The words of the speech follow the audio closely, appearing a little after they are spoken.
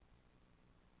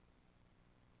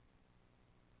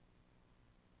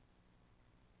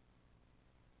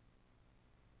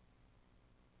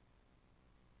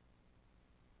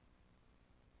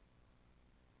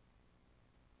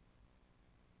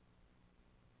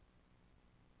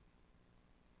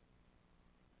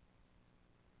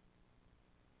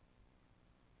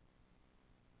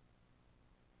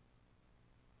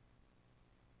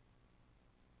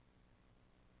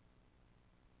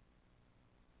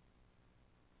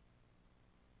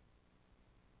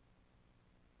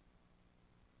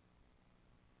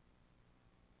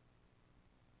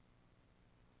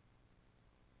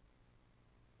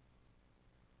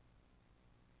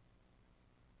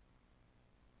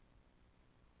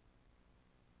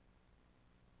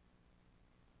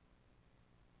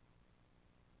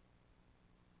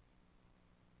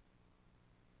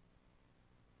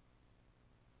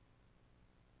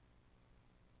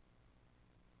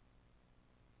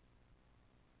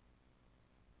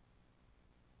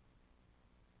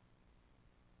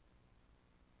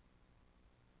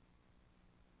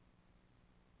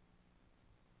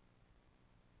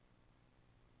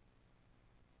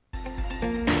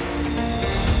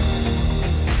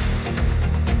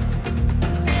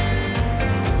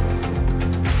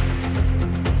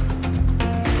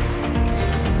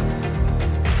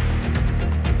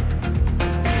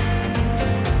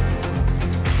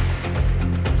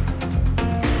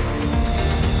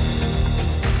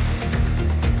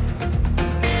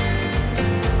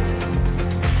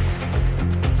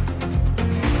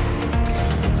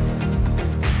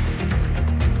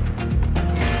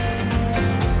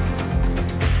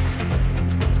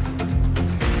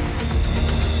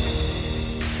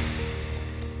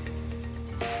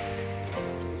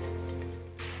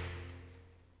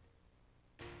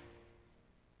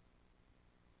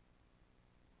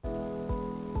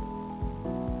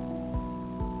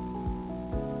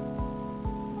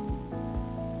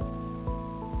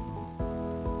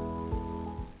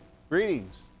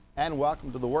Greetings and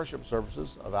welcome to the worship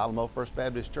services of Alamo First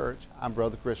Baptist Church. I'm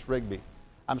Brother Chris Rigby.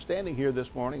 I'm standing here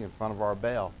this morning in front of our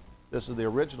bell. This is the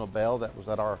original bell that was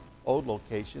at our old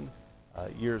location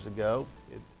years ago.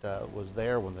 It was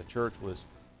there when the church was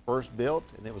first built,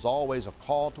 and it was always a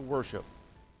call to worship.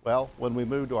 Well, when we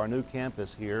moved to our new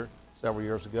campus here several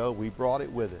years ago, we brought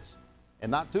it with us.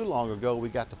 And not too long ago, we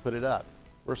got to put it up.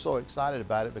 We're so excited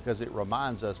about it because it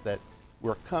reminds us that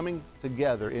we're coming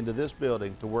together into this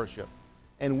building to worship.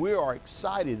 And we are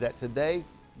excited that today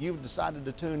you've decided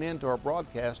to tune in to our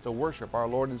broadcast to worship our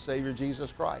Lord and Savior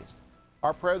Jesus Christ.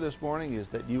 Our prayer this morning is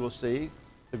that you will see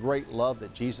the great love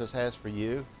that Jesus has for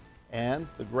you and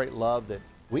the great love that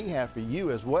we have for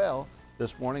you as well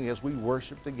this morning as we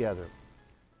worship together.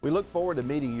 We look forward to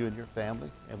meeting you and your family,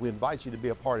 and we invite you to be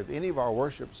a part of any of our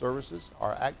worship services,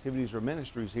 our activities or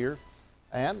ministries here.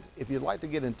 And if you'd like to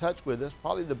get in touch with us,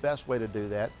 probably the best way to do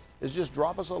that is just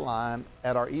drop us a line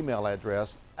at our email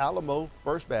address,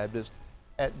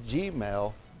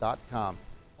 alamofirstbaptist@gmail.com.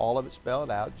 All of it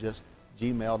spelled out, just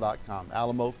gmail.com,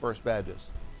 Alamo First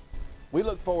Baptist. We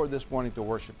look forward this morning to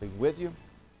worshiping with you.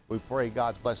 We pray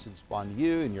God's blessings upon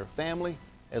you and your family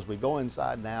as we go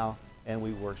inside now and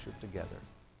we worship together.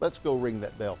 Let's go ring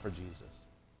that bell for Jesus.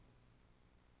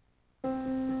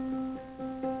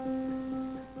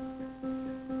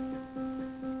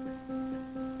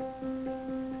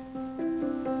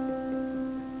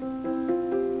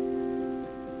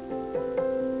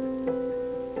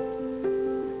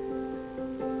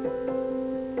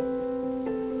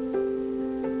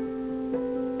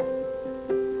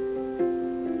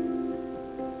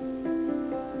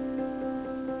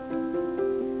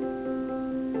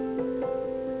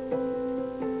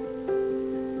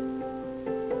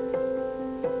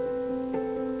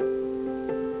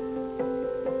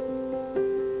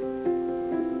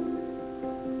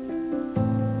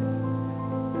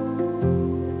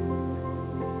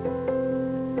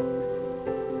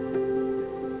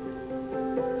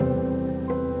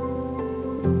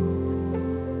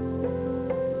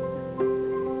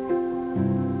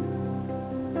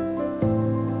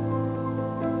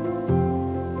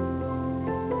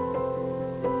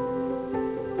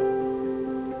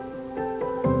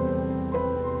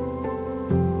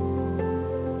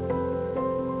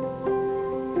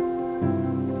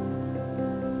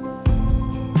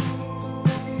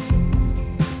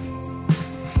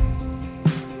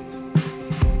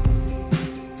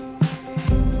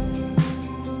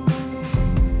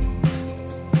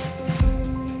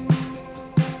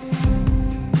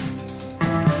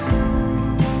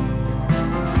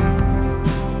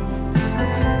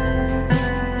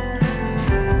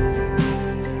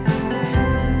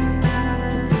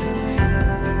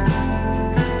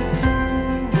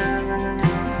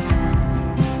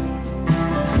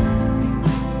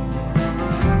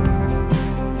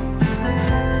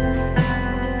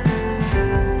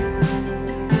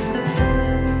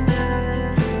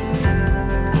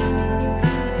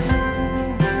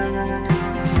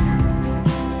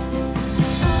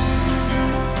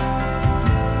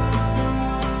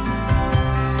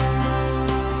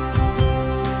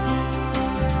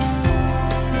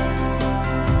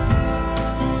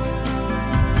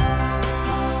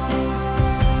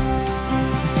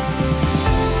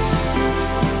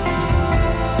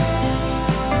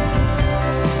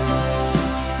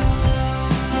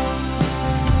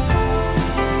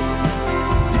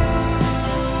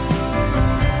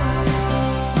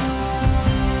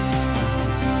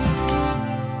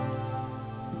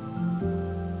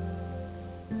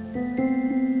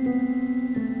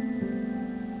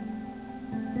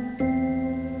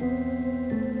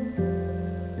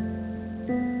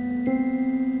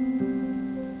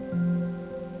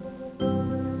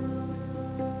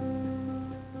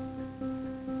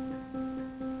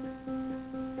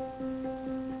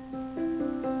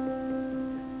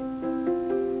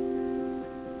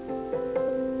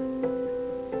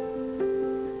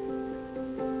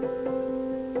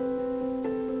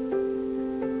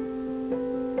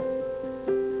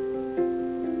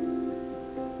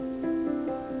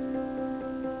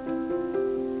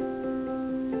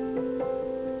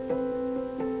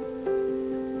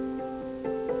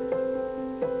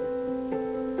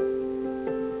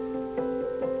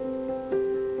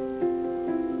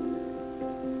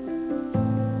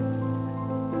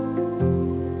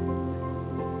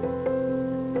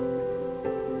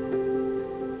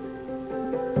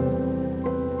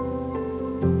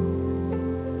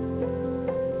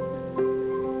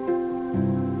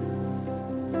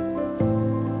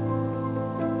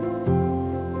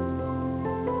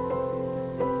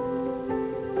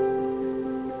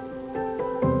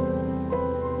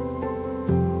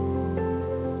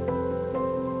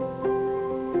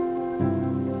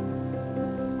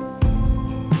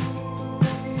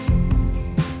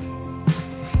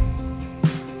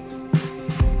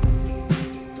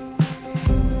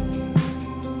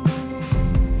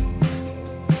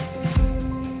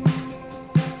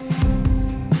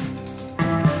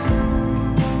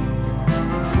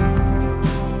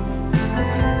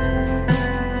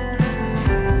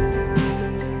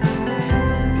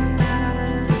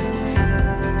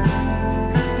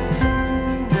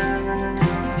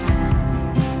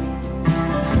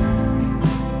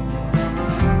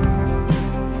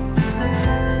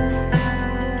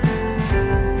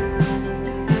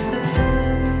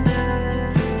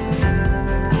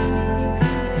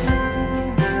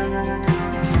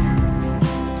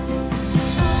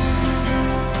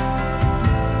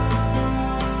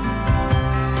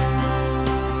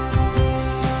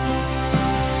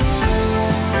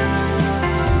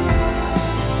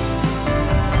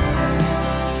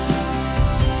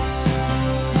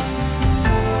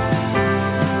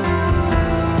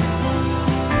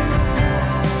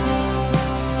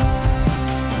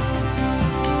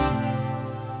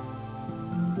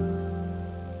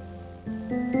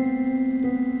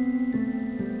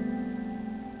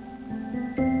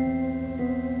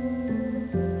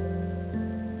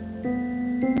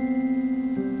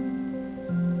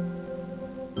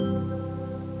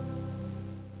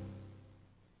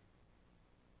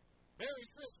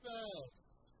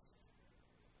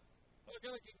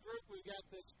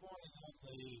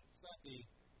 the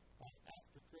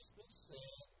after Christmas,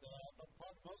 and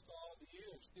most all the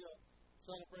year still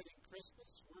celebrating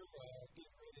Christmas. We're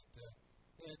getting ready to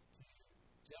head to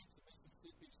Jackson,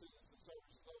 Mississippi, Citizen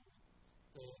Services over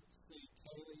to see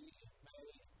Kaylee and May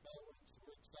and Bowen. So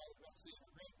we're excited about seeing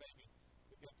our grandbaby.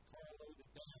 We've got the car loaded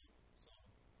down, so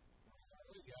we're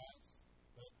early, guys.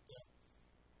 But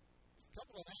a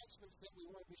couple of announcements that we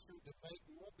want to be sure to make.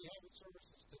 We won't be having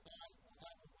services tonight. We'll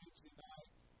have them Wednesday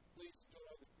night. Please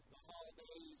enjoy the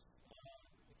holidays.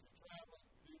 If you're traveling,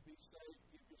 do be safe.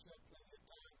 Give yourself plenty of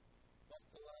time.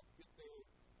 Buckle up. Get there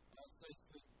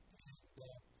safely.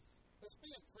 And let's be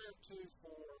in prayer, too,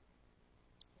 for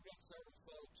we've got several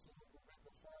folks who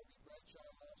remember Harvey Bradshaw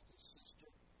lost his sister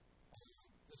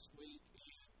this week.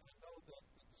 And I know that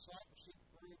the discipleship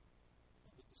group,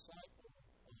 the disciple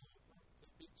group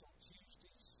that meets on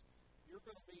Tuesdays, you're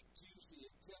going to meet Tuesday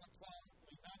at 10 o'clock,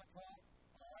 9 o'clock,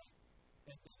 all right?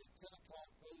 And then at 10 o'clock,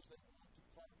 those that want to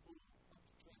carpool up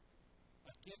to Trenton,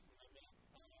 getting them in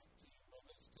to your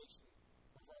visitation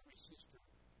of Harvey's sister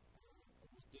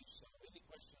will do so. Any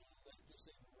question on that, just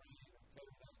in Ray or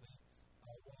Kevin on that,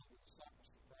 one of the Disciples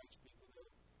for Christ people,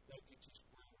 they'll get you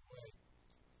squared away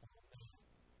on that.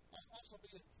 I'll also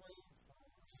be in prayer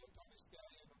for Tony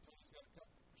Scallion. Tony's got a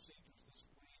couple of procedures this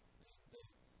week, and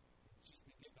she's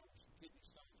been getting over some kidney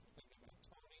stones. We're thinking about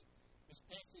Tony. Miss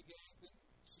Patsy Gagnon,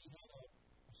 she had a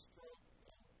stroke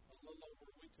a little over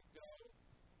a week ago.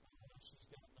 She's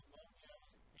got pneumonia,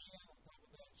 and on top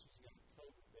of that, she's got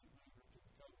COVID. They moved her to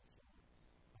the COVID floor.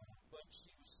 But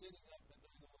she was sitting up and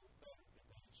doing a little better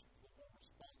today. She's a little more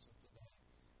responsive today,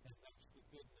 and that's the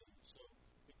good news. So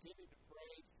continue to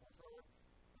pray for her.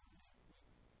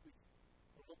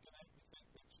 We're looking at, we think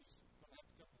that she's going to have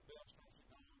to come to the Bell's nursing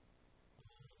home and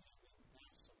then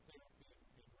have some therapy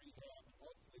and rehab, and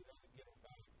hopefully that'll get her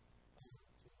back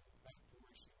to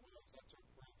where she was. That's our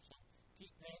prayer. So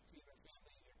keep Patsy and her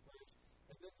family in your prayers.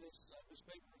 And then this Miss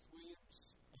Baby Ruth Williams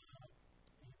and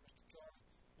Mr. Charlie.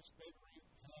 Miss Baby Ruth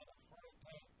had a heart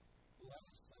attack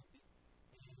last Sunday,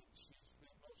 and she's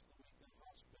spent most of the week in the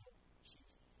hospital.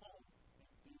 She's home and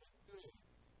doing good.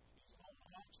 She's on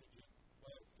oxygen,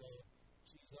 but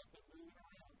she's up and moving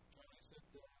around. Charlie said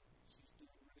she's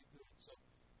doing really good. So,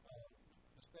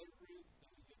 Miss Baby Ruth,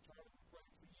 Charlie, we're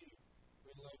praying for you.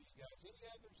 We love you guys. Any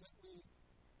others that we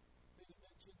didn't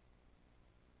mention?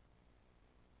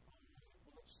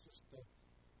 Well, let's just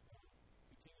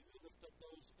continue to lift up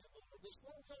those in the Lord. This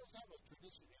morning, we always have a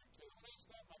tradition here, too. I'm going to ask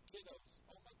all my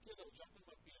kiddos, y'all come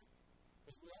up here.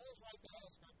 Because we always like to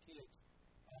ask our kids,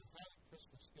 how did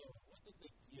Christmas go? What did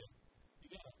they get? You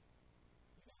got a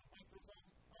microphone?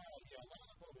 All right, yeah, line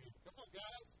up over here. Come on,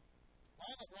 guys.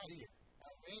 Line up right here. All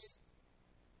right, ready?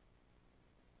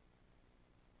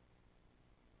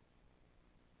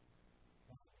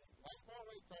 Line up all the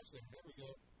way across there. There we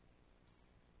go.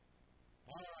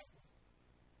 All right.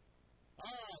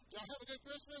 Y'all have a good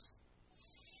Christmas?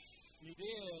 You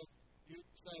did. You'll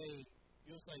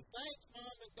say, thanks,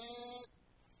 Mom and Dad.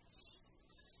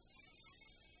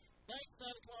 Thanks,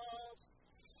 Santa Claus.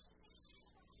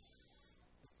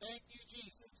 Thank you,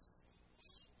 Jesus,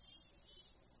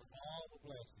 for all the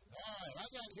blessings. All right, I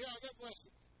got a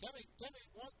question. Tell me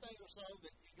one thing or so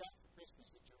that you got for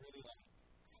Christmas that you really like.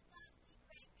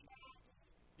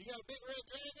 You got a big red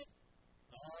dragon?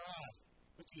 All right.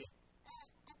 What you get?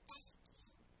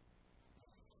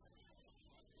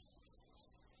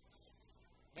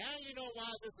 Now you know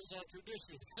why this is our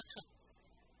tradition.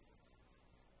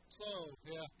 So,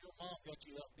 yeah, your mom got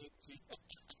you that, didn't she?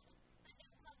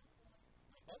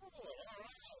 Hoverboard, all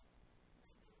right.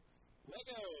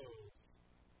 Legos.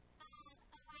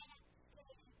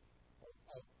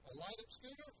 A light-up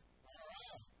scooter? All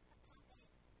right.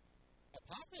 A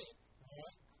pop-it? All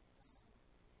right.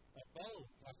 A bow,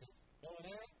 like a bow and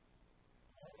arrow?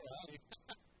 All righty.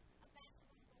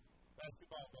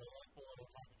 Basketball bow, like boy, or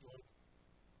Michael Jordan.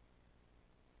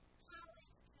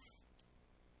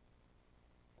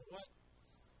 What?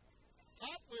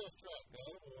 Hot Wheels truck,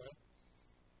 oh boy.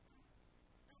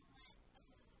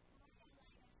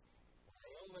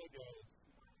 Mario Legos.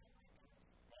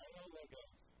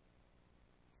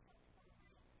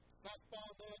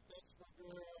 Softball net, that's my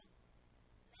girl.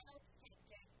 Metal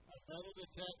detector. A metal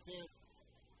detector.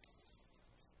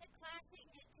 The classic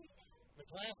Nintendo. The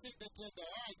classic Nintendo.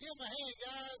 All right, give them a hand,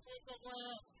 guys. We're so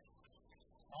glad.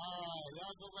 All right,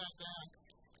 y'all go back down.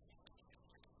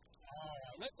 All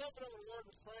right, let's open up with a word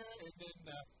of prayer, and then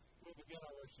we'll begin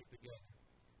our worship together.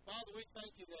 Father, we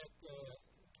thank you that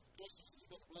Christmas has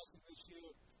been a blessing this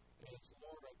year. As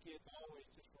Lord, our kids always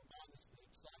just remind us the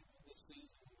excitement of this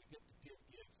season when we get to give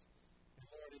gifts. And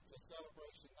Lord, it's a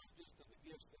celebration not just of the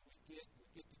gifts that we get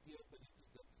to give, but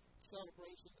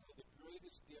celebration of the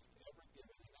greatest gift ever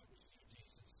given, and that was you,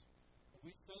 Jesus. And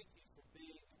we thank you for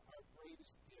being our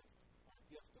greatest gift, our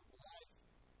gift of life,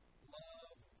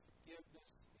 love,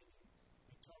 forgiveness, and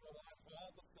eternal life,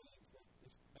 all the things that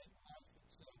just make life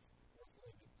itself worth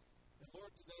living. And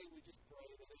Lord, today we just pray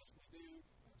that as we do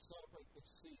celebrate this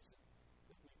season,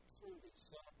 that we truly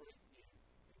celebrate you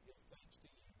and give thanks to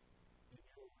you. In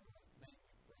your name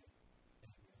we pray.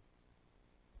 Amen.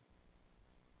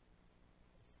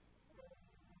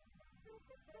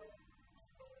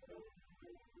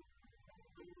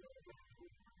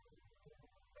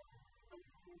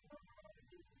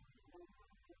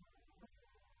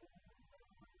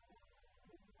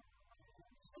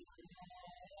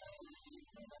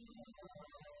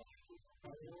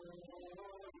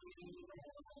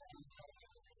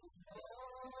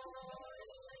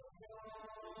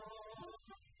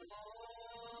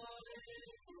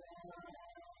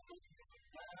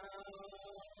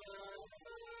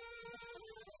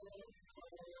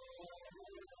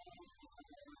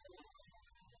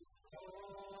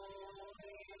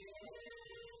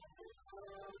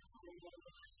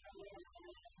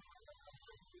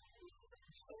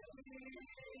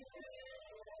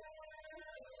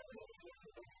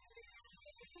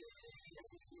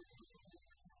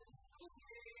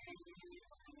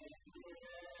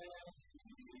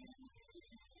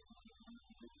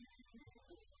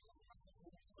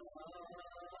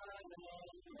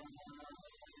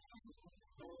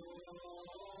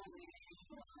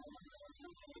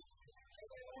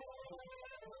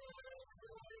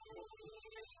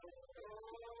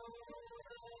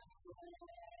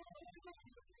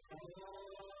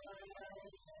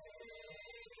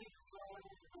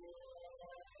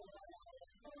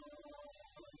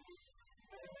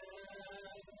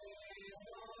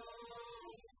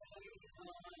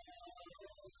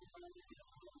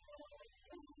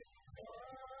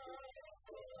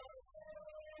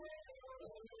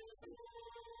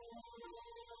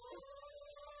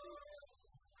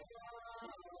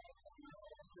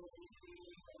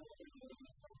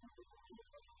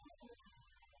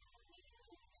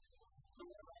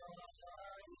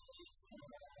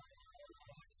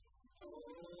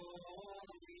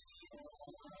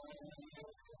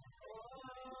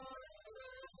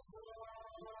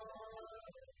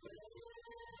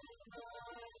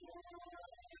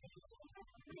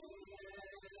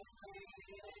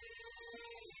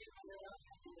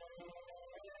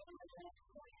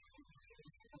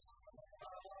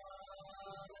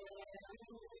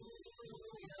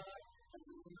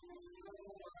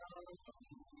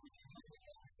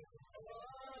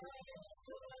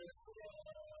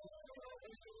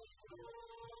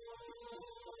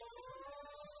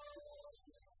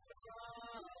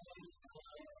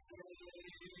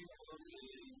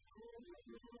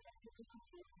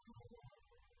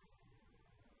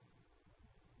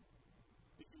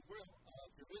 If you will,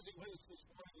 if you're visiting with us this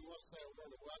morning, we want to say a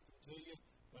word of welcome to you.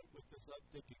 But with this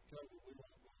uptick in COVID, we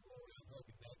won't go around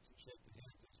hugging necks and shaking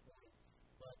hands this morning.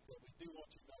 But we do want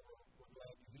you to know we're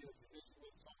glad you're here. If you're visiting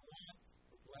with us online,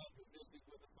 we're glad you're visiting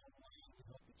with us online. We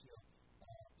hope that you'll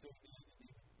tune in and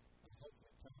even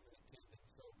hopefully come and attend in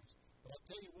service. But I'll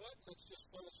tell you what, let's just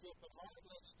fellowship at heart.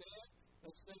 Let's stand.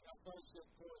 Let's sing our fellowship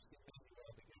chorus,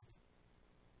 Emmanuel, together.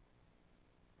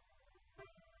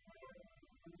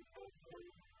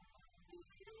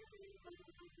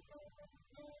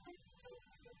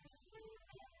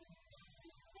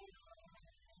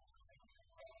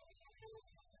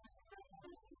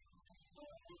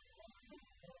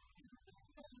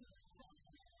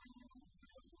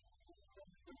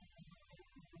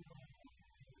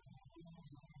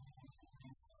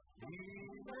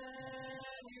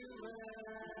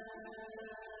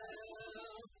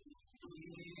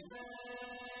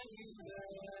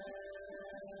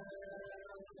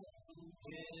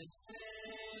 His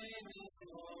name is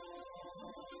Lord.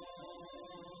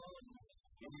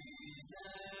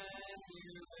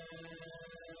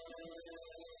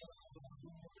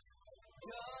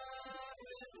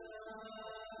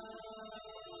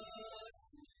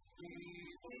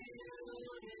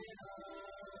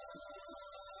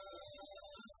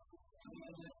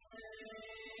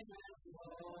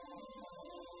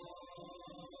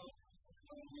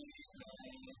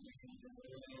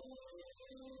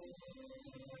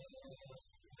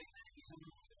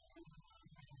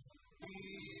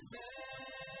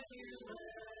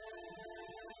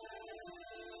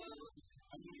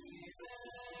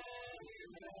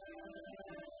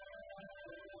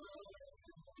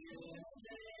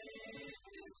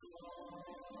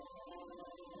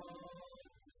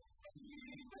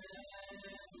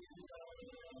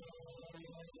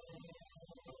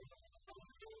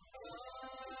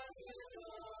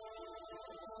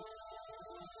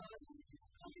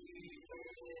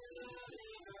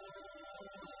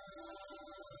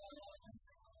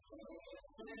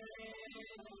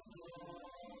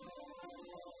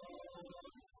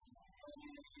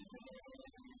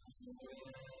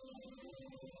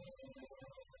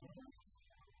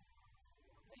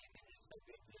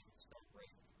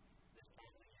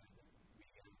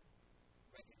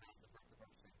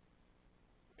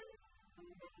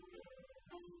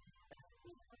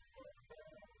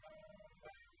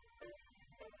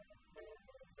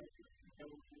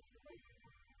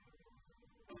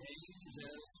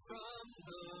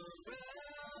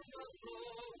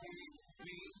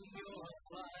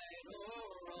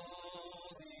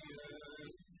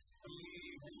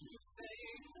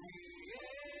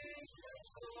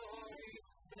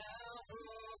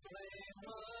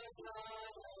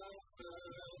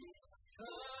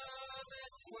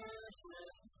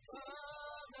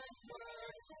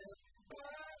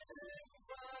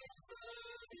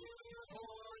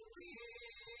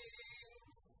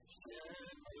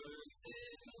 shepherds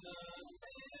in the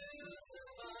fields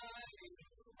abiding,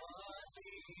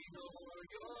 watching o'er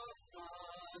your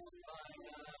flocks by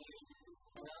night.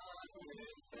 God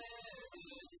with them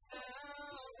is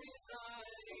now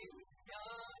residing,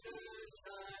 yonder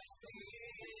shines the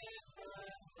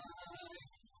infant light.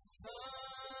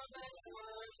 Come and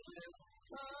worship,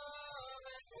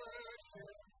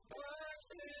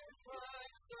 worship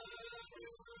Christ the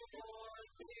newborn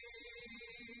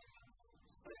King.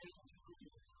 Saints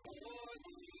before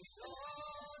the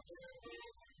altar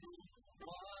bending,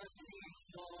 watching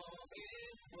long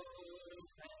in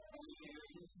hope and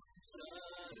fear.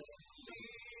 Suddenly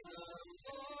the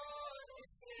Lord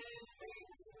descending,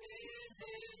 in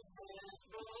His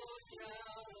temple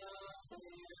shall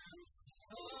appear.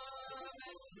 Come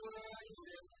and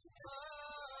worship,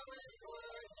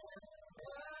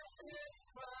 worship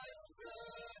Christ the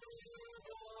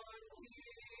newborn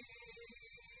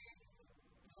King.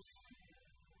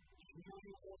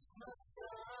 Jesus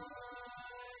Messiah,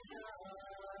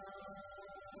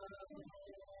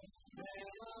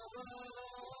 Lamb of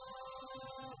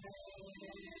all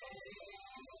days,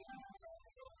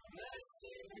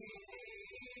 blessed Redeemer,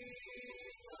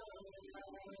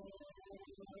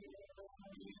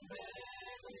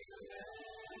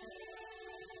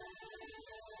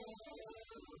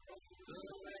 the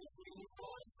rescue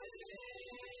for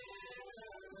sinners,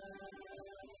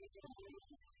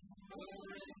 the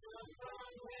ransom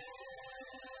from heaven,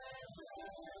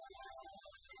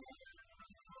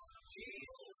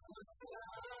 Jesus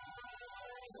Messiah,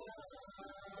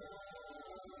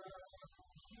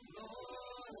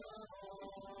 Lord of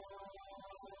all.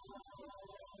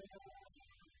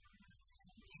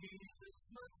 Jesus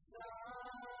Messiah,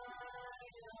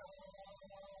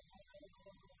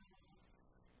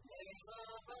 name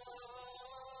above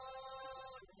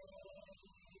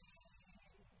names,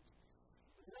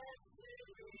 blessed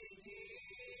Redeemer,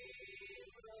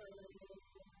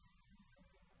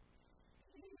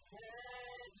 Emmanuel,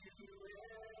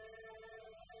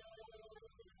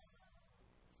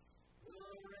 the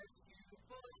rescue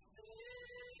for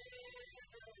sinners,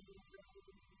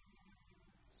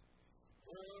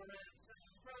 the ransom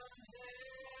from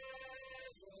heaven,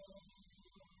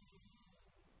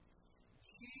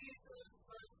 Jesus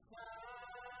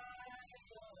Messiah,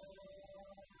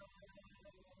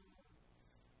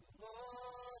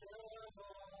 Lord of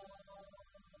all.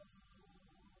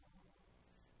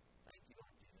 Thank you,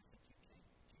 Lord Jesus, that you came,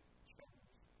 that you chose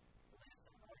to lay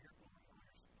aside all your glory, all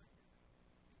your splendor,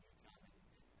 and you come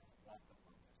and walk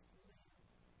among us to live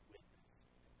with us,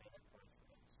 to pay a price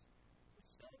for us. We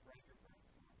celebrate your birth,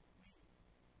 Lord.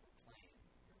 We proclaim your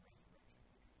resurrection because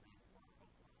that is where our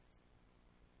hope lies.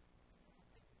 Lord,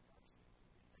 thank you for our sins.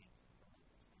 We thank you for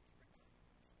loving us.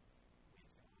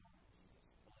 Thank you for dying for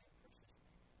us. We ask our Lord in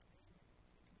Jesus' holy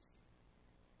and precious name.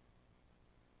 Amen.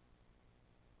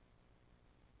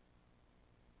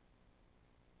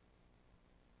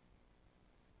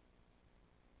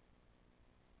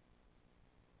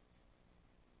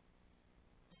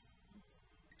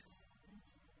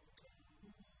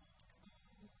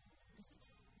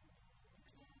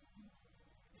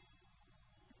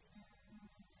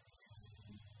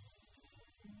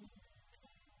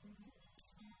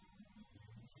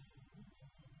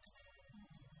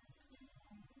 You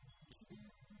can be seated.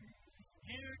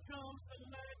 Here comes the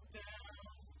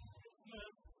letdown,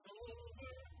 Christmas is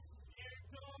over. Here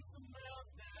comes the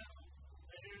meltdown,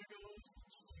 there goes the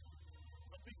truth.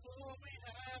 But before we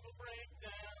have a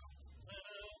breakdown, let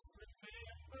us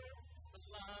remember the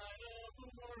light of the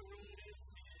world is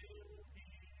still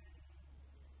here.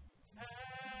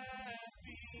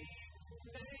 Happy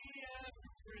day after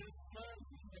Christmas,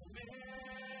 and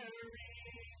Merry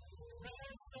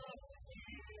rest of the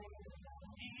year.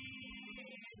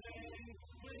 Even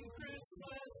when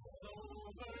Christmas is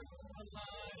over, the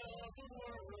light of the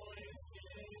world is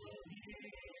still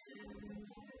here.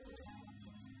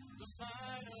 The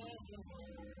light of the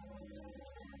world.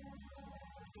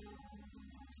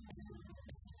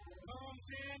 Come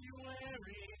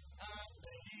January, I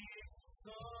leave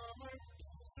summer.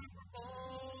 Super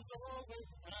Bowl's over,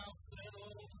 and I'll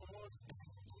settle for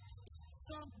spring.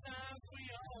 Sometimes we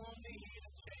all need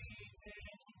a change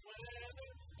in the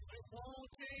weather. It won't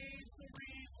change the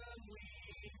reason we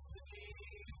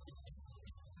sing.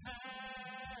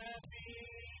 Happy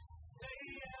day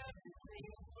after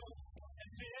Christmas,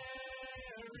 and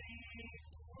Merry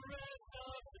rest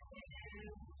of the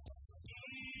year.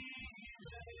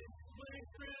 Even when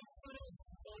Christmas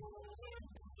is over,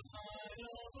 the light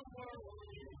of the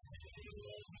world is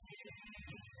still here.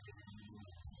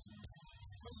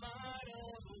 The light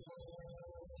of the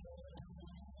world.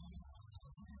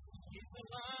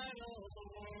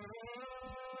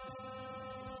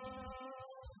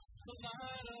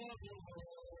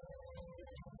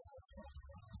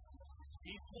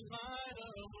 the light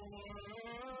of the world.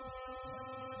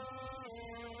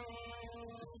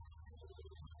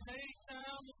 Take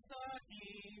down the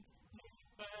stockings, take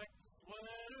back the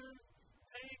sweaters,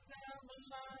 take down the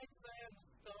lights and the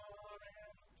star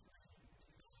and the tree.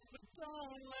 But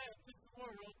don't let this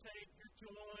world take your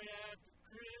joy after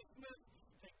Christmas.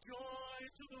 Take joy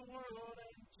to the world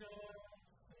and just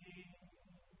sing.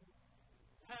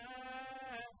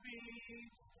 Happy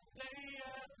day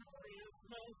after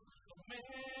Christmas, a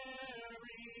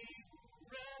merry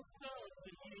rest of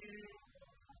the year.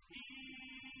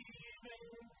 Even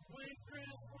when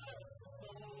Christmas is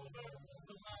over,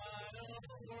 the light of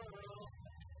the world.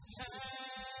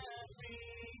 Happy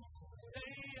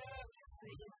day after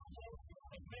Christmas,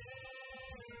 a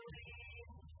merry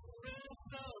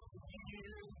rest of the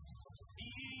year.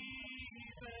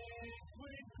 Even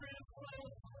when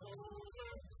Christmas is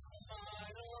over, the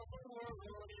light of the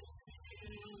world is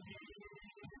still here.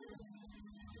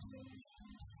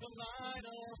 The light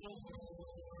of the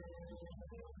world.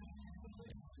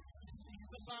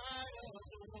 The light of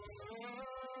the world.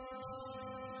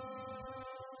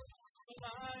 The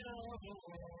light of the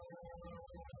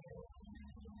world.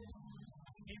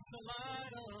 It's the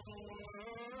light of the world.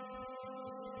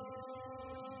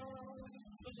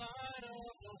 The light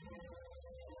of the world.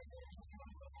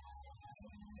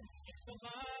 It's the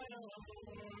light of the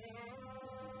world.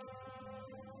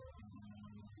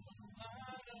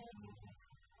 Light of the world.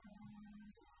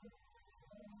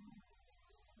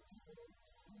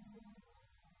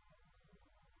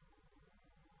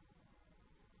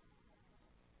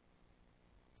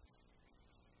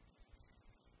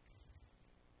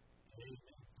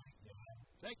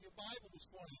 Take your Bible this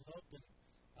morning and open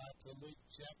to Luke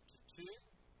chapter 2.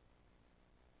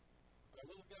 Our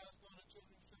little guys going to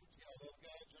children's church? Yeah, little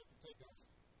guys, you can take off.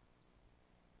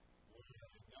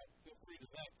 Feel free to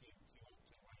vacuum if you want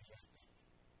to while you're out there.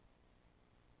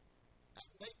 That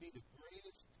may be the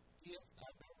greatest gift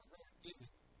I've ever heard given.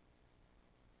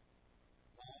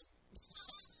 Mom.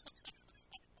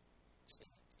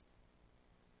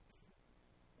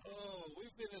 Oh,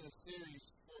 we've been in a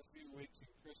series for a few weeks in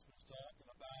Christmas talking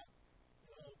about,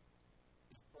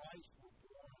 if Christ were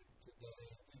born today,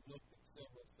 and we've looked at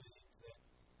several things that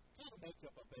kind of make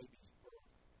up a baby's birth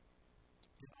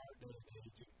in our day and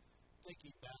age. And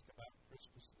thinking back about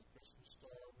Christmas and the Christmas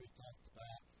star, we talked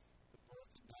about the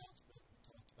birth announcement, we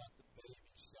talked about the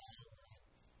baby shower,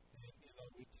 and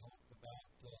we talked about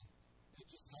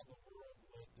just how the world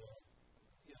would,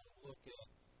 look at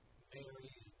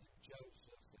Mary and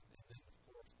Joseph, and then, of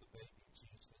course, the baby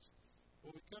Jesus.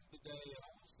 Well, we come today, and I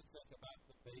want us to think about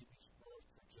the baby's birth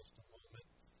for just a moment.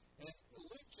 And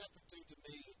Luke chapter 2, to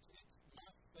me, it's my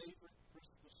favorite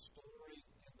Christmas story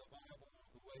in the Bible,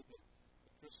 the way that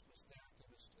the Christmas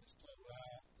narrative is told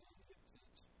out.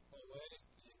 It's poetic,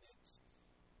 and it's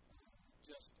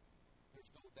just,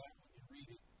 there's no doubt when you read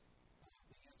it,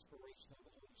 the inspiration of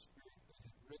the Holy Spirit that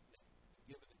had written it and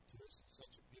given it to us in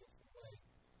such a beautiful way.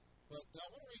 But I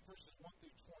want to read verses 1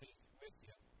 through 20 with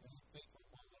you, and think for a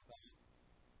moment about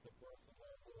the birth of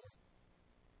our Lord.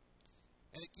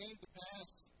 And it came to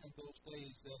pass in those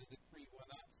days that a decree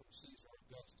went out from Caesar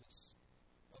Augustus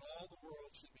that all the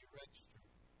world should be registered.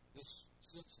 This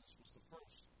census was the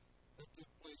first that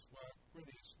took place while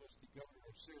Quirinius was the governor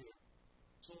of Syria.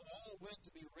 So all went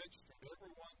to be registered,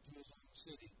 every one to his own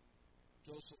city.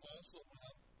 Joseph also went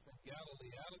up from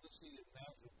Galilee out of the city of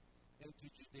Nazareth into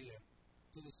Judea,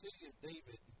 to the city of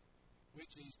David,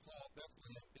 which is called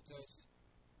Bethlehem, because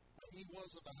he was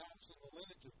of the house and the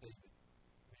lineage of David.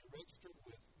 He registered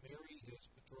with Mary, his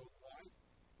betrothed wife,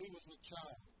 who was with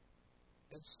child.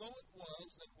 And so it was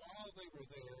that while they were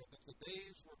there, that the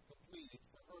days were completed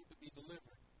for her to be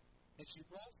delivered. And she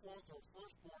brought forth her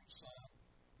firstborn son,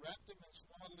 wrapped him in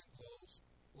swaddling clothes,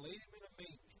 laid him in a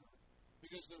manger,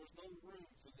 because there was no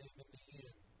room for them in the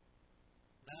inn.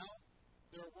 Now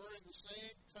there were in the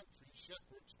same country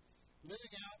shepherds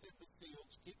living out in the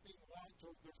fields, keeping watch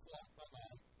over their flock by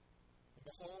night. And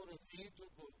behold, an angel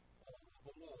of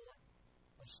the Lord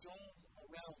shone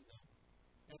around them,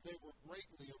 and they were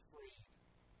greatly afraid.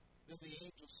 Then the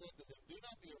angel said to them, "Do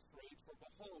not be afraid, for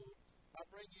behold, I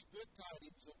bring you good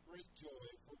tidings of great joy,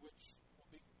 for which will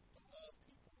be to all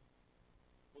people.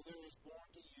 For there is born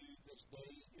to you this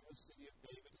day in the city of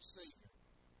David a Savior,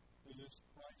 who is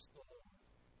Christ the Lord.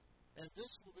 And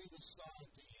this will be the sign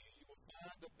to you. You will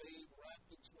find a babe wrapped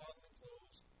in swaddling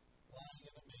clothes, lying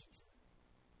in a manger."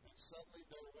 And suddenly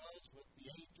there was with the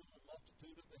angel a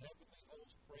multitude of the heavenly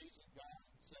host, praising God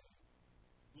and saying,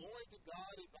 "Glory to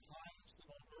God in the highest, and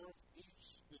on earth peace,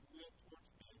 goodwill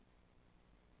towards men."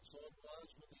 So it was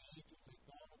when the angel had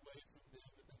gone away from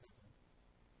them into heaven,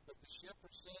 But the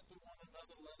shepherds said to one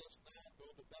another, Let us now go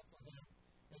to Bethlehem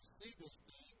and see this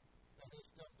thing that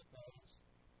has come to pass,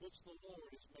 which the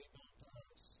Lord has made known to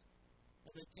us.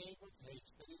 And they came with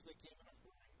haste, that is, they came in a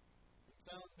hurry, and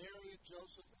found Mary and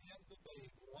Joseph and the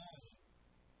babe lying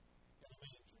in a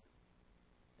manger.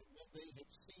 And when they had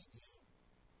seen him,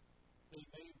 they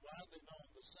made widely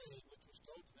known the saying which was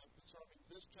told to them concerning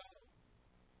this child.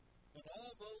 And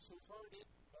all those who heard it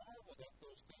marveled at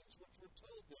those things which were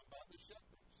told them by the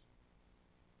shepherds.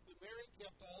 But Mary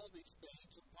kept all these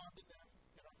things and pondered them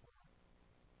in her heart.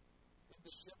 And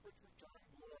the shepherds returned,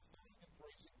 glorifying and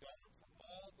praising God for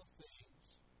all the things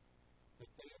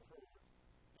that they had heard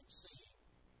and seen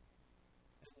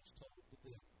and was told to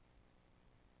them.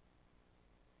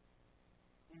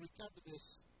 When we come to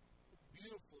this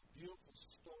beautiful, beautiful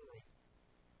story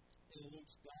in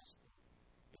Luke's Gospel,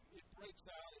 it breaks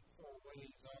out in four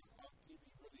ways. I'll give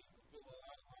you really a little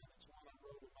outline. It's one I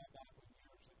wrote in my Bible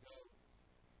years ago.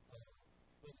 But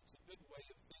it's a good way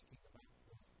of thinking about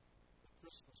the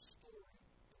Christmas story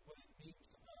and what it means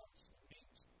to us.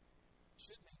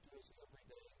 Should mean to us every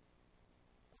day.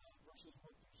 Verses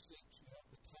 1 through 6, you have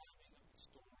the timing of the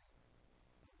story.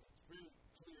 And it's very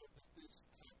clear that this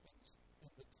happens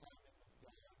in the timing of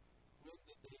God, when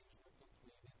the days were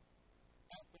completed,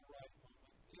 at the right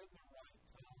moment, in the right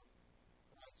time.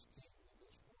 Christ came to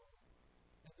this world.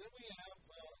 And then we have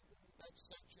that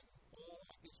section,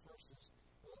 verses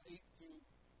 8 through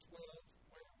 12,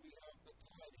 where we have the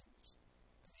tidings.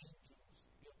 The angels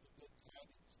give the good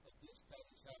tidings of this that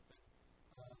has happened.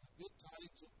 The good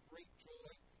tidings of great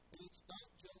joy. And it's not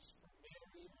just for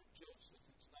Mary or Joseph.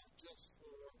 It's not just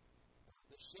for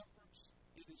the shepherds.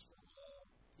 It is for all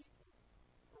people.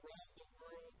 Around the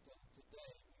world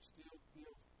today, we still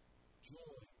give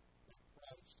joy that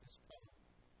Christ has come.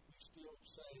 We still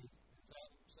say, as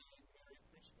Adam saying, Merry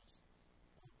Christmas,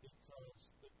 because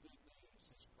the good news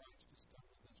is Christ has come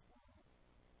to this world.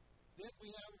 Then we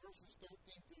have verses 13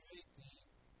 through 18,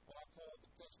 what I call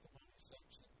the testimony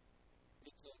section.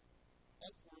 It's an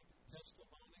upward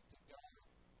testimony to God.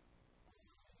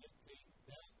 It's a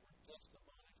downward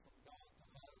testimony from God to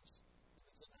us. And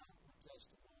it's an outward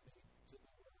testimony to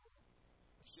the world.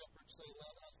 The shepherds say,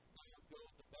 let us now go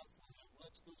to Bethlehem.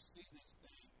 Let's go see this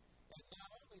thing. And not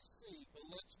only see, but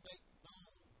let's make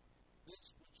known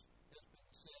this which has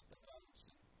been said to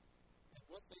us. And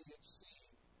what they had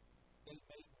seen, they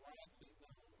made widely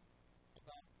known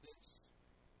about this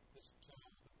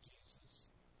child of Jesus.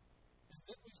 And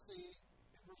then we see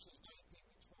in verses 19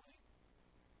 and 20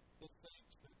 the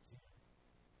things that's here.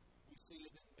 We see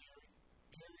it in Mary.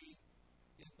 Mary,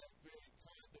 in that very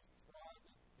kind of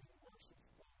private and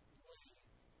worshipful way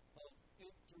of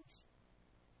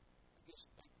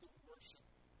introspective worship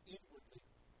inwardly,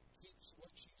 keeps what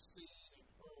she's seen and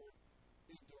heard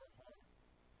into her heart.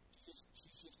 She's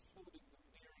just holding them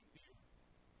near and dear.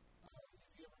 Have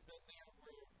you ever been there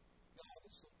where God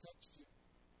has so touched you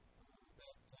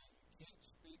that you can't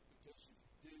speak, because if you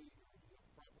do, you'll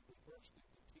probably burst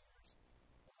into tears.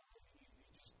 All you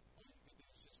can do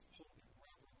is just hold it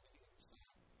reverently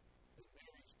inside. And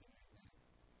Mary's doing that.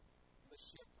 And the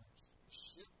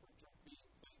shepherds are being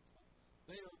thankful.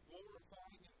 They are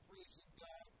glorifying and praising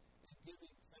God and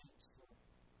giving thanks for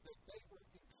that they were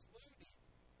included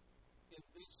in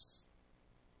this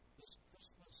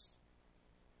Christmas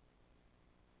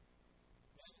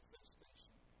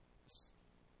manifestation, this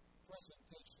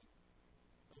presentation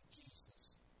of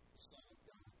Jesus, the Son of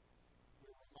God.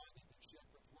 We're reminded that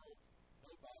shepherds were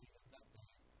nobody in that day.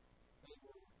 They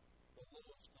were the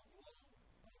lowest of low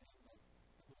and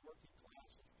the working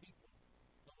class of people.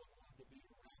 No one wanted to be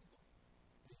around them.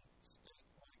 They stayed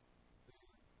like their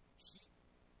sheep.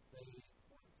 They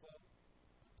weren't thought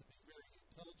to be very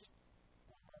intelligent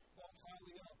or thought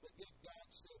highly of, but yet God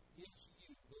said, yes,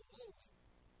 you, the lowly,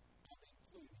 I'm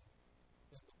including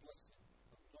in the blessing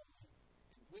of knowing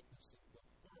and witnessing the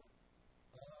birth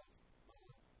of my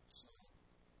Son.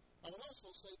 I would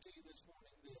also say to you this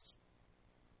morning this,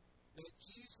 that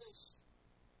Jesus,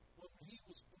 when he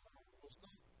was born, was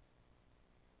not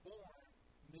born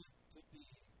meant to be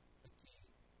a king.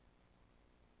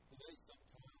 Today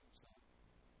sometimes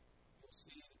you'll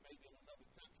see it maybe in another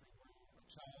country where a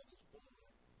child is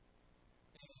born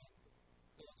and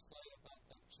they'll say about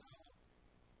that child,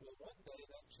 well, one day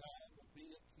that child will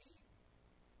be a king.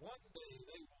 One day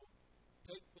they will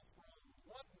take the throne.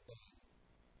 One day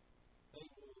they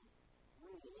will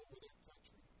rule over their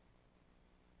country.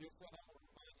 Dear friend, I want to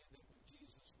remind you that when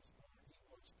Jesus was born, he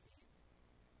was king.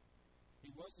 He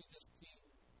wasn't just king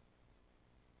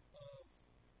of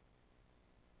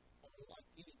like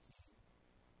any king.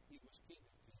 He was King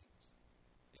of Kings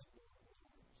and Lord of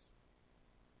Lords.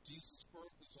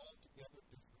 birth is altogether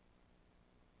different.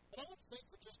 But I want to think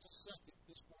for just a second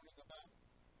this morning about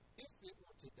if it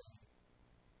were today.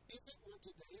 If it were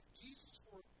today, if Jesus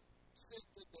were sent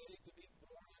today to be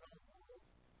born in our world,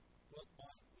 what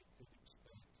might we could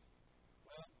expect?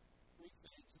 Well, three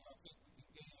things that I think we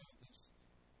can gain out of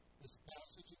this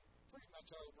passage, and pretty much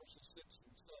out of verses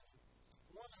 6 and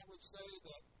 7. One, I would say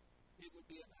that it would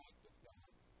be an act of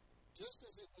God. Just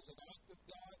as it was an act of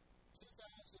God 2,000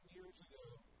 years ago,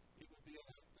 it would be an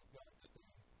act of God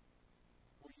today.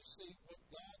 Where you see what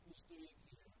God was doing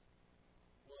here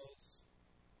was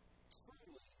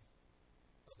truly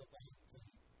a divine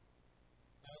thing.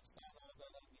 Now, it's not all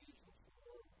that unusual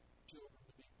for children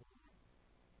to be born.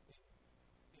 And,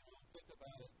 think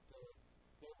about it.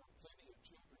 There were plenty of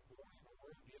children born in the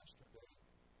world yesterday,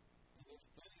 and there's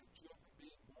plenty of children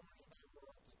being born in our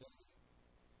world today.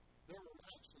 There were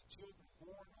actually children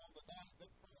born on the night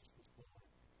that Christ was born.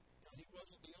 He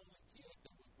wasn't the only kid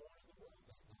that was born in the world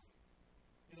that night.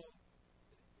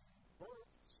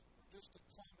 Births are just a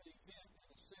common event in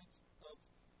a sense of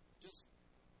just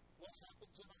what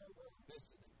happens in our world,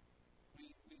 isn't it?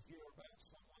 We hear about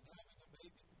someone having a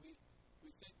baby. We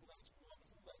think, well, that's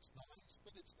wonderful, that's nice,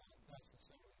 but it's not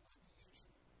necessarily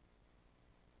unusual.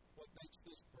 What makes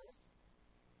this birth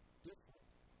different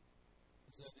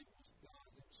is that it was God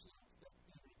Himself that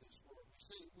entered this world. We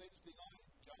see it Wednesday night.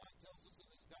 John tells us in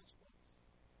his gospel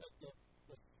that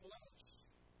the flesh,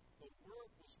 the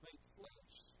Word was made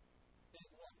flesh, and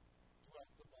what?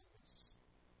 Dwelt among us.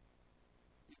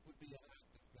 It would be an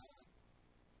act of God.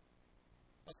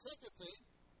 A second thing,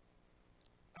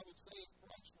 I would say if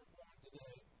Christ were born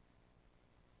today,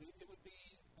 it would be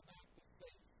an act of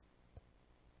faith.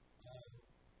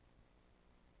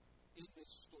 In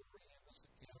this story, in this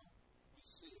account, we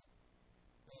see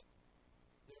that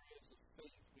there is a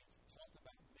faith. We've talked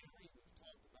about Mary, we've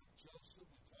talked about Joseph,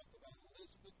 we've talked about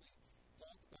Elizabeth, we've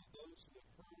talked about those who had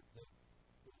heard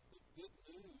the good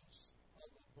news of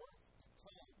a birth to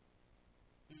come,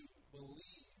 who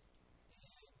believed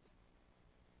and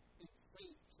in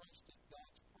faith trusted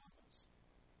God's promise.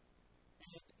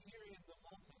 And here in the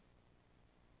moment,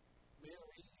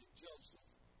 Mary and Joseph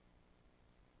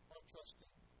are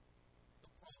trusting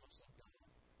the promise of God,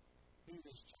 who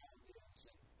this child is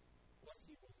and what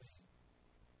He will mean.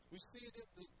 We see it in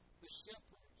the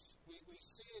shepherds. We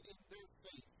see it in their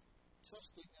faith,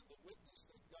 trusting in the witness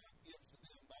that God gives to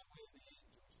them by way of the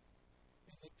angels.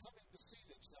 And they're coming to see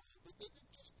the child, but they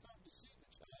didn't just come to see the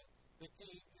child. They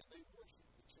came and they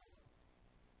worshiped the child.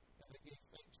 And they gave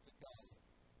thanks to God.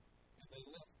 And they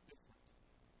left different.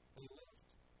 They left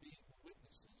being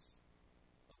witnesses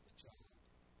of the child.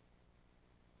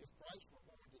 If Christ were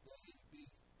born today, it would be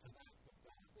an act of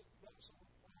God, but it would also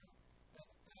require an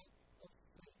act of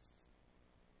faith.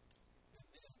 And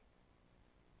then,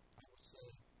 I would say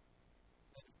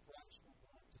that if Christ were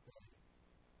born today,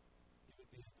 it would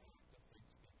be an act of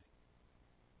thanksgiving.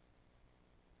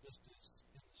 Just as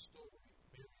in the story,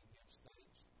 Mary gives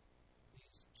thanks,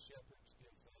 these shepherds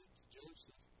give thanks.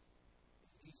 Joseph,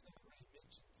 he's not really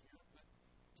mentioned here, but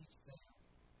he's there.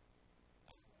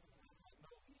 I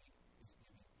know he is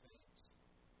giving thanks.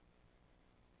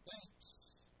 Thanks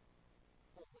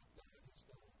for what God has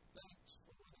done. Thanks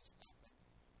for what has happened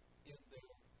in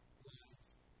their life.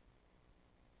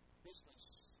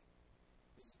 Christmas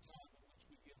is a time in which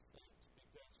we give thanks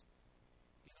because,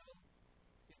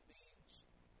 it means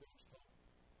there's hope.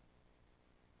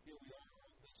 Here we are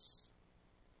on this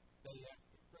day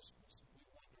after Christmas, and we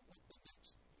wonder what the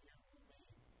next year will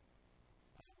mean.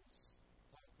 I was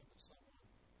talking to someone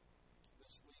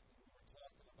this week, and we were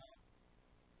talking about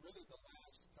really the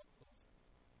last couple of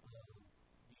years.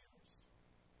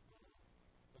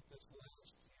 But this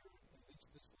last year, at least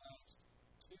this last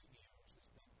 2 years, has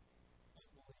been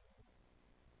unbelievable.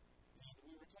 And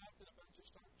we were talking about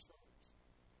just our church.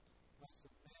 I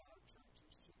said, man, our church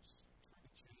is just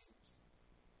truly changed.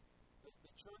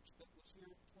 The church that was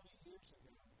here 20 years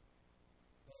ago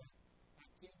that I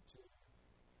came to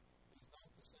is not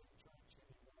the same church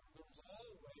anymore. There was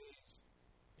always,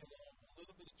 a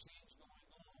little bit of change going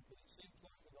on, but it seems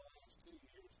like in the last 2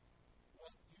 years,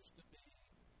 what used to be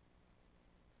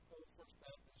Old First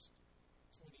Baptist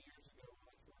 20 years ago when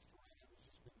I first arrived has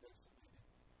just been decimated.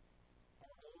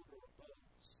 Our older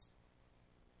adults,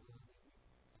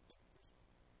 I think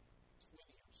there's 20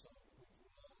 or so that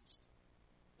we've lost.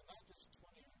 And not just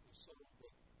 20 or so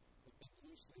that have been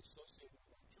loosely associated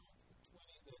with our church, but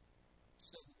 20 that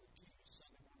sat in the pews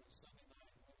Sunday morning, Sunday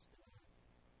night, Wednesday night.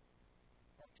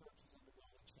 Our church has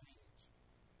undergone a change.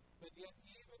 But yet,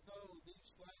 even though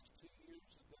these last 2 years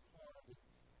have been hard, and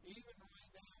even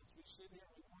right now, as we sit here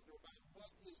and we wonder about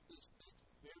what is this next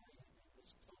variant in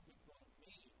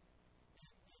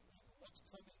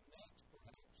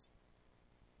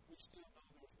still know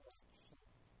there's one hope.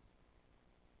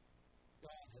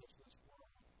 God has this world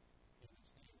in his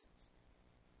hands.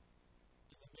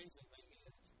 And the amazing thing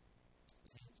is, it's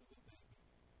the hands of a baby.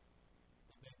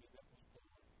 The baby that was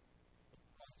born, the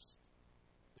Christ,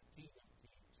 the King of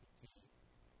Kings who came.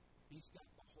 He's got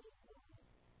the whole world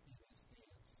in his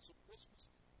hands. So Christmas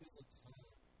is a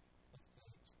time of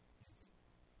thanksgiving.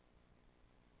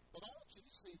 But I want you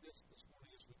to see this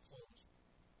morning as we close.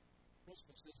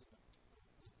 Christmas isn't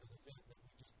an event that we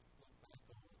just look back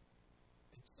on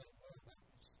and say, well, that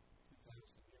was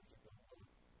 2,000 years ago.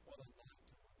 What a night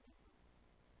to remember.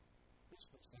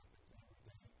 Christmas happens every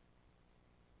day.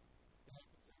 It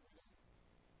happens every day.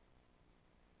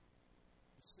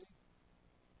 You see,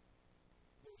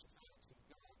 there's acts of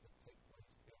God that take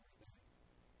place every day.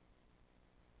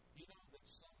 You know that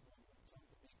someone will come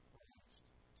to meet Christ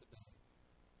today.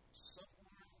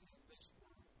 Somewhere in this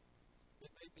world. It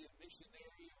may be a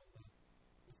missionary on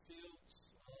the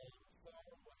fields far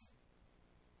away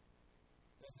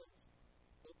that have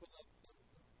opened up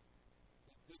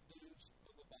the good news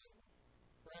of the Bible.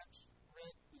 Perhaps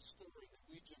read the story that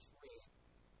we just read,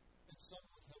 and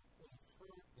someone will have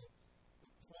heard the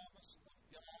promise of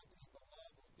God and the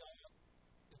love of God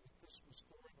in the Christmas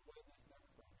story in a way they've never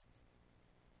heard it.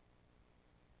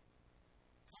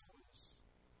 How is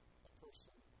a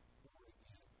person born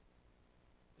again?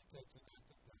 It takes an act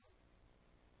of God.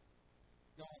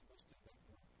 God must do that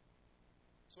work.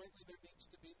 Certainly there needs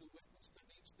to be the witness, there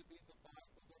needs to be the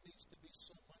Bible, there needs to be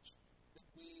so much that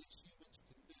we as humans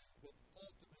can do, but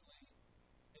ultimately,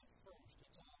 and first,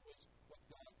 it's always what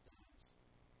God does.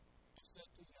 I said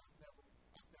to you, I've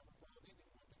never brought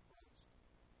anyone to Christ.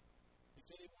 If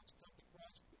anyone's come to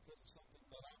Christ because of something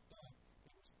that I've done,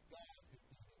 it was God who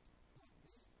did it, not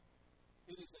me.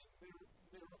 It is a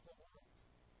miracle work.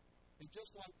 And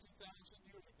just like 2,000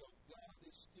 years ago, God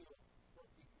is still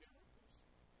working miracles.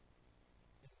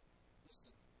 And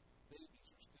listen, babies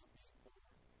are still being born.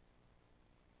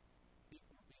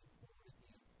 People are being born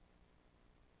again.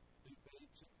 New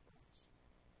babes in Christ.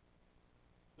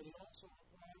 But it also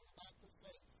requires an act of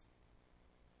faith.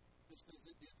 Just as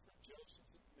it did for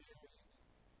Joseph and Mary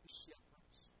and the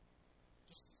shepherds.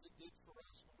 Just as it did for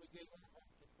us when we gave our heart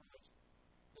to Christ.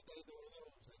 Today there are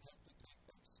those that have to take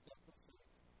that step of faith.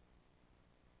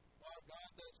 While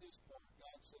God does his part,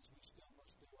 God says we still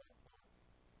must do our part.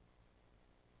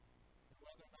 And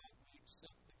whether or not we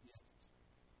accept the gift,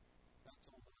 that's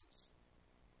on us.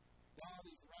 God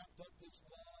has wrapped up his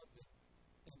love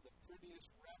in the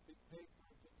prettiest wrapping paper,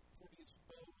 put the prettiest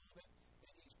bow on it,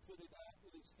 and he's put it out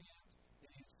with his hands,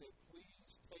 and he said,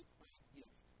 please take my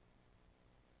gift.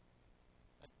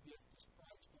 That gift is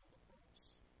Christ on the cross.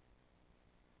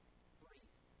 Free.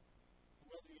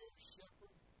 Whether you're a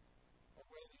shepherd, or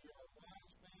whether you're a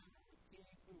wise man or a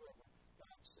king, whoever,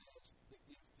 God says the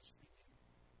gift is for you.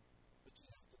 But you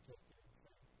have to take it in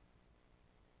faith.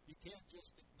 You can't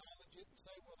just acknowledge it and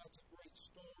say, well, that's a great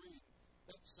story, and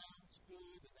that sounds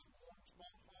good, and that warms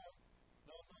my heart.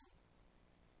 No.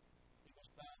 You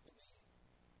must bow the knee.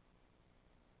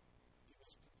 You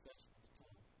must confess with the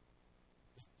tongue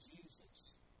that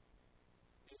Jesus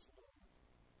is Lord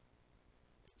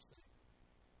and Savior.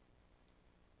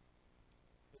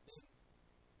 But then,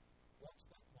 once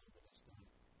that moment is done,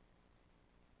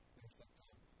 there's that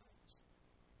time of thanks.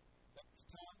 That's the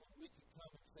time when we can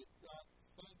come and say, God,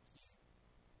 thank you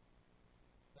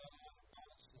that I am not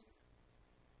a sinner,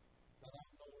 that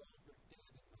I'm no longer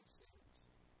dead in my sins,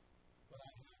 but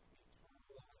I have eternal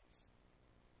life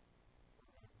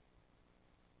forever.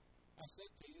 I said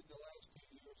to you, the last 2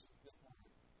 years have been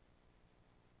hard.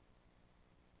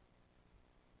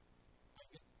 I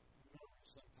get nervous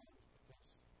sometimes because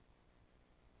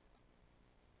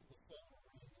the phone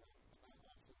will ring, and I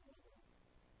often wonder,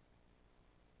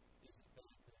 is it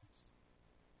bad news?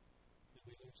 Did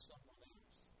we lose someone else?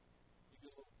 You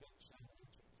get a little gunshot,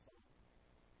 answer the phone.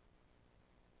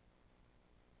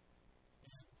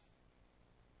 And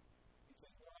you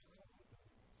think, well, I don't want to go to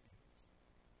more funerals.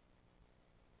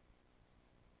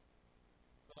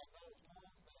 But I know as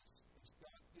long as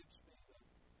God gives me the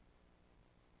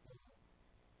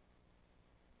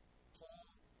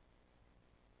call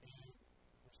and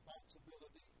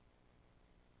responsibility,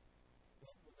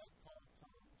 that when that call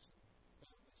comes and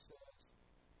family says,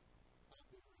 I'll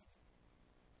be ready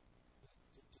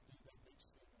to do that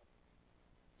next funeral,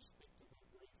 to speak to their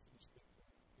grief and to speak to their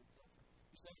comfort.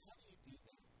 You say, how do you do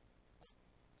that?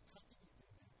 How can you do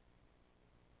that?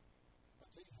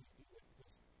 I'll tell you how you do that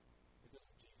because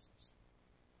of Jesus.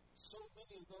 So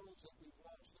many of those that we've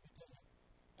lost, let me tell you,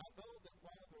 I know that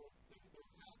while they're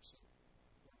absent,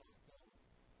 they're not gone.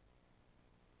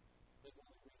 They've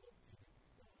only relocated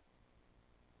with God.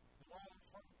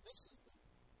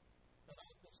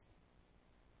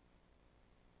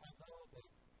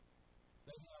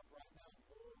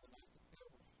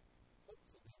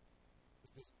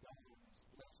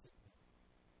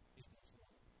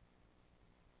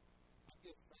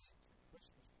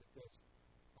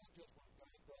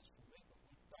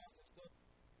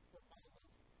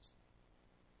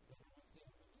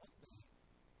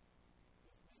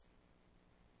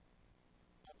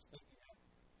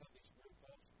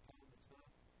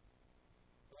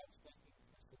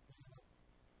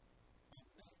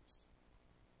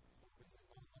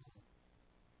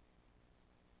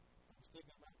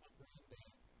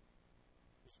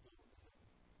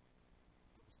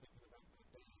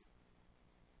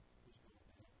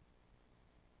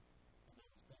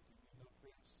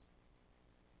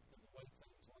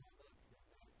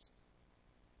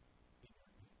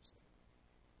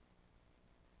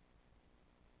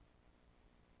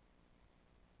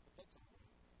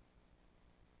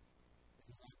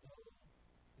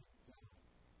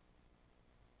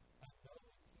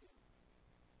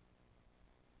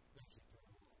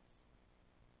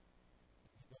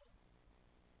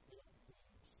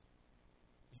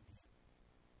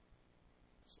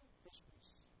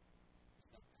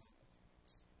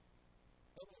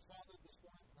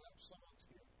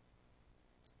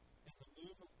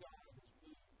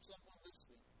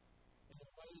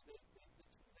 way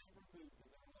that's never moved in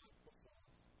their life before.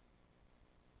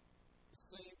 The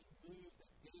same move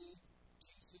that gave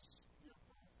Jesus your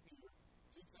birth here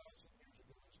 2,000 years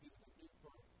ago is giving a new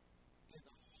birth in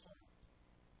the heart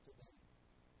today.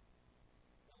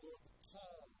 And Lord, the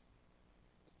call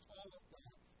of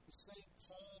God, the same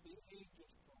call the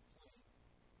angels proclaim,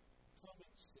 come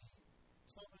and see,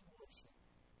 come and worship,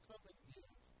 come and give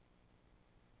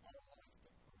our life to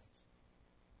Christ,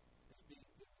 is being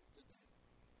given today.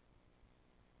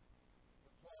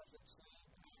 Requires that same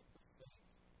act of faith,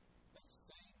 that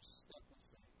same step of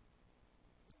faith.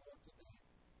 And Lord, today,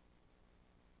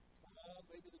 while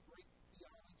maybe the great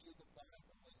theology of the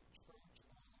Bible and church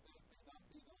and all of that may not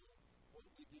be known, what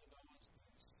we do know is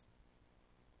this,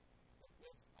 that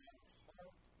with our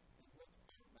heart and with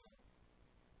our mouth,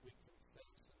 we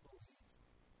confess and believe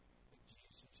that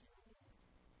Jesus, you are Lord,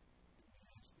 and we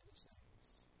ask you to save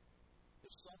us.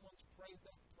 If someone's prayed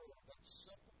that prayer, that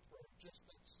simple prayer, just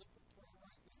that simple prayer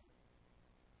right there,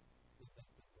 then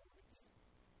they've been born again.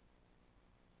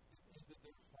 And into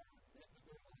their heart, into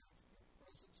their life, your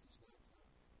presence has now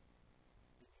come,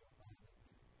 and you abide in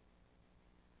them.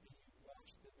 And you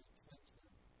wash them and cleanse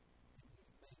them, and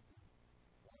you've made them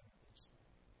whiter than snow.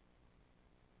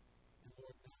 And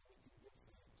Lord, now we can give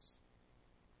thanks.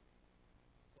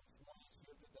 If one is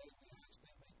here today, we ask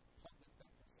they make public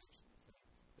that profession of faith,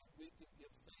 that we can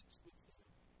give thanks with them,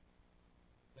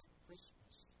 that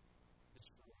Christmas is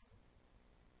forever,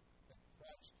 that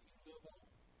Christ, you live on,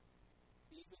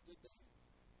 even today,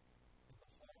 in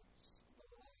the hearts and the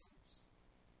lives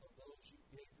of those you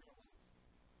gave your life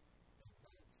and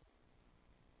died for.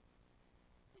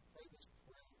 We pray this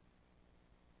prayer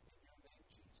in your name,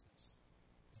 Jesus.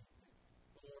 Amen.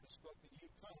 The Lord has spoken.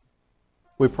 You come.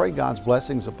 We pray God's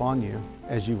blessings upon you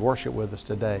as you worship with us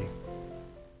today.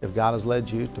 If God has led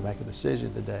you to make a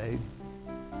decision today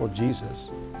for Jesus,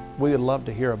 we would love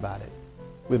to hear about it.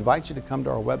 We invite you to come to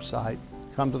our website,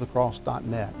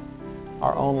 cometothecross.net.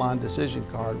 Our online decision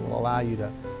card will allow you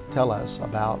to tell us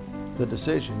about the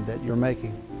decision that you're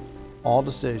making. All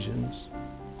decisions,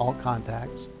 all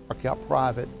contacts are kept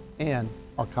private and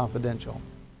are confidential.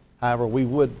 However, we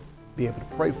would be able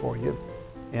to pray for you,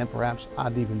 and perhaps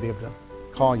I'd even be able to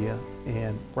call you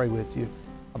and pray with you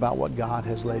about what God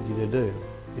has led you to do,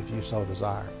 if you so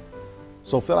desire.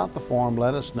 So fill out the form,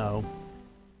 let us know,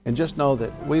 and just know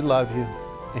that we love you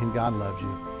and God loves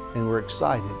you, and we're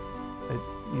excited that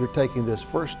you're taking this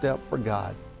first step for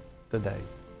God today.